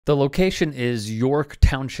The location is York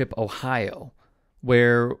Township, Ohio,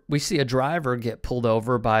 where we see a driver get pulled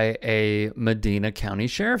over by a Medina County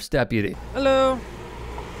Sheriff's deputy. Hello.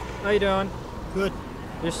 How you doing? Good.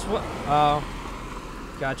 You're oh,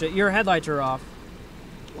 gotcha. Your headlights are off.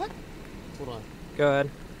 What? Hold on. Go ahead.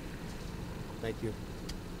 Thank you.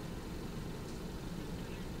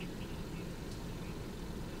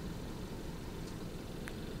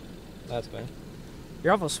 That's fine.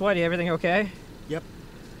 You're awful sweaty. Everything okay? Yep.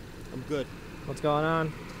 I'm good. What's going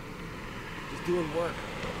on? Just doing work.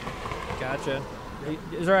 Gotcha. Yep.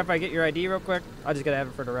 Is it alright if I get your ID real quick? I just gotta have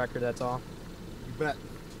it for the record, that's all. You bet.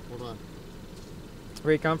 Hold on.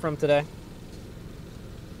 Where you come from today?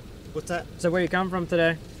 What's that? So where you come from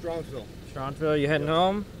today? Strongsville. Strongsville. You heading Yep.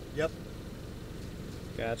 home? Yep.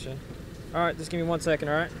 Gotcha. Alright, just give me 1 second,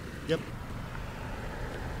 alright? Yep.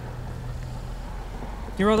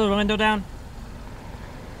 Can you roll the window down?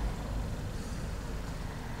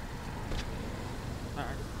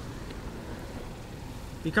 Alright.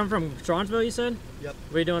 You come from Strongsville, you said? Yep.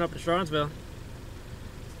 What are you doing up in Strongsville?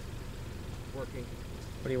 Working.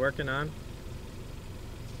 What are you working on?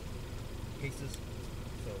 Cases.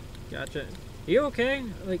 So. Gotcha. You okay?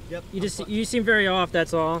 Like, Yep. You seem very off,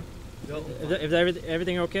 that's all. Nope. Is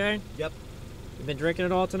everything okay? Yep. You been drinking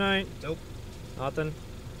it all tonight? Nope. Nothing?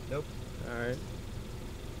 Nope. Alright.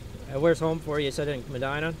 Where's home for you? You said in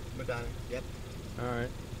Medina? Medina. Yep. Alright.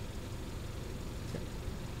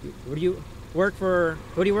 What do you work for?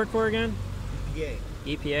 Who do you work for again? EPA.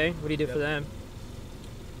 EPA? What do you do Yep. for them?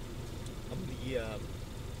 I'm the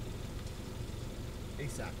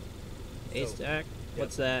ASAC. ASAC?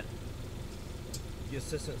 What's that? The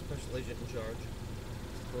assistant special agent in charge.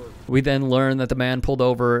 We then learn that the man pulled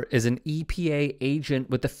over is an EPA agent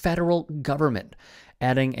with the federal government,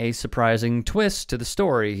 adding a surprising twist to the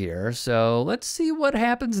story here. So let's see what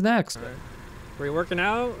happens next. Right. Were you working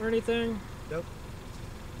out or anything? Nope.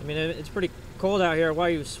 I mean, it's pretty cold out here. Why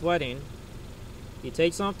are you sweating? You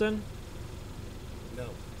take something? No.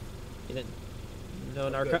 You didn't? No,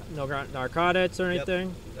 I'm no narcotics or Yep.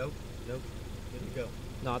 anything? Nope. Nope. Good to go.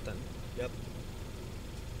 Nothing. Yep.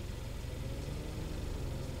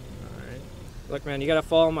 Alright. Look, man, you gotta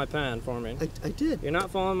follow my pen for me. I did. You're not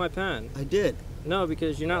following my pen. I did. No,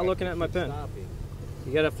 because you're not looking at my pen.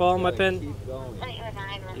 You gotta follow my pen. Keep going.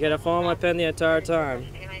 You gotta follow my pen the entire time.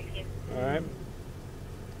 Alright?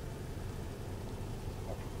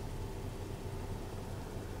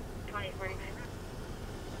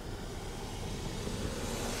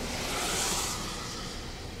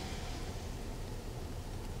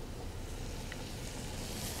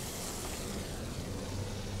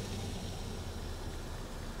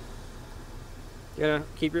 You gotta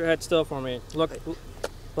keep your head still for me. Look,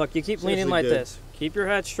 you keep leaning like good. this. Keep your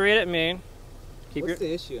head straight at me. What's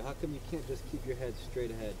the issue? How come you can't just keep your head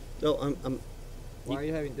straight ahead? No, Why are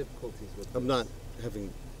you having difficulties with this? I'm not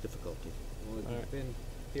having difficulty. Well, you've Alright. been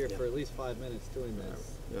here Yeah. for at least 5 minutes doing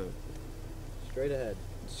this. No. Straight ahead.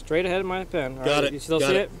 Straight ahead of my pen. All Got right, it. You still Got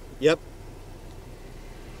see it. it? Yep.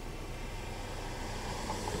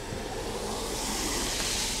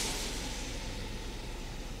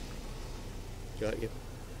 Got you.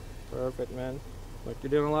 Perfect, man. Look, you're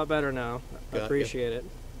doing a lot better now. I Got appreciate it.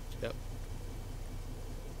 Yep.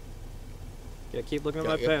 Yeah, keep looking at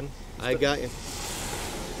Got my you. pen. I got you.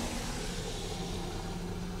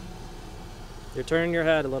 You're turning your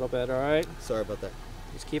head a little bit, all right? Sorry about that.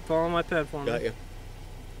 Just keep following my pen for me. Got you.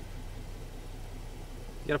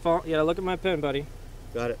 You gotta look at my pen, buddy.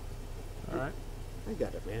 Got it. All right. I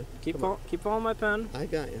got it, man. Keep Come on. following my pen. I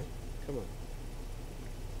got you. Come on.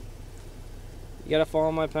 You gotta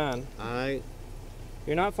follow my pen.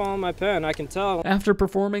 You're not following my pen. I can tell. After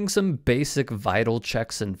performing some basic vital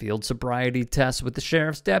checks and field sobriety tests with the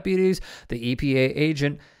sheriff's deputies, the EPA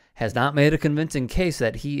agent has not made a convincing case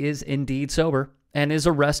that he is indeed sober and is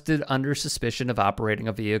arrested under suspicion of operating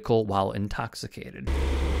a vehicle while intoxicated.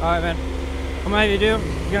 All right, man. What am I gonna do?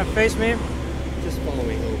 You gonna face me? Just follow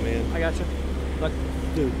me home, man. I got you. Look,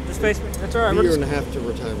 Dude, just face me. That's all right. a We're year just, and a half to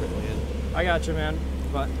retirement, man. I got you, man.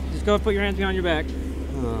 But just go put your hands behind your back.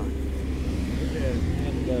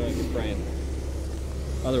 And you're praying.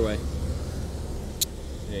 Other way.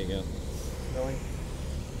 There you go. Going.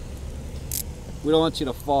 We don't want you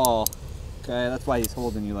to fall. Okay, that's why he's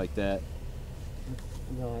holding you like that.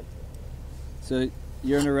 Not. So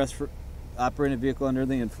you're under arrest for operating a vehicle under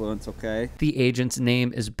the influence, okay? The agent's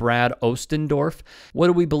name is Brad Ostendorf. What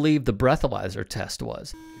do we believe the breathalyzer test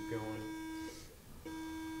was? Keep going.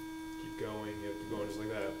 Keep going. You have to keep going just like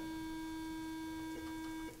that.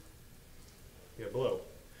 Yeah, below.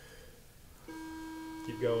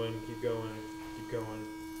 Keep going, keep going, keep going,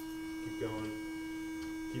 keep going.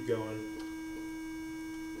 Keep going.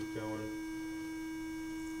 Keep going.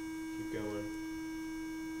 Keep going.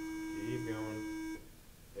 Keep going.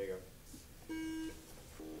 There you go.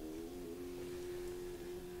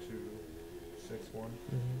 261.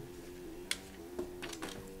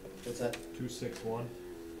 What's that? 261.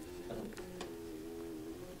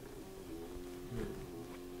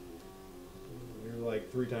 You're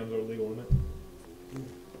like 3 times our legal limit.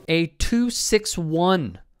 A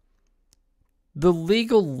 261. The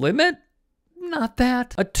legal limit? Not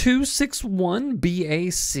that. A 261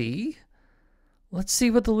 BAC? Let's see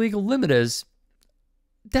what the legal limit is.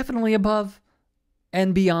 Definitely above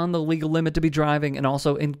and beyond the legal limit to be driving, and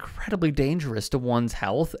also incredibly dangerous to one's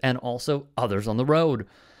health and also others on the road.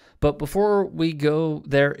 But before we go,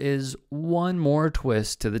 there is one more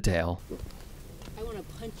twist to the tale. I want to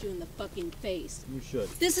punch you in the fucking face. You should.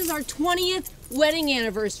 This is our 20th wedding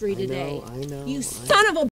anniversary today. I know. You son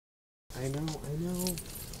of a... I know.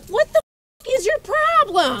 What the is your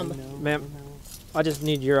problem? Ma'am, I just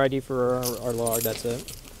need your ID for our log, that's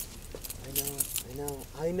it.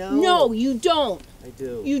 I know. No, you don't. I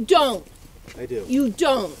do. You don't. I do. You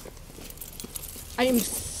don't. I am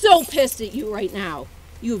so pissed at you right now.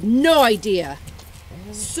 You have no idea.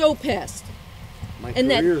 So pissed. My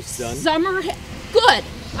And that career's done. Summer... Good.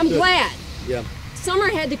 I'm glad. Yeah. Summer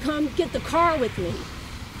had to come get the car with me.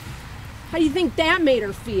 How do you think that made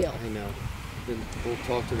her feel? I know. Then we'll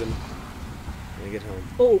talk to them when I get home.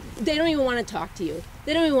 Oh, they don't even want to talk to you.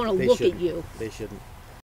 They don't even want to They look shouldn't. at you. They shouldn't.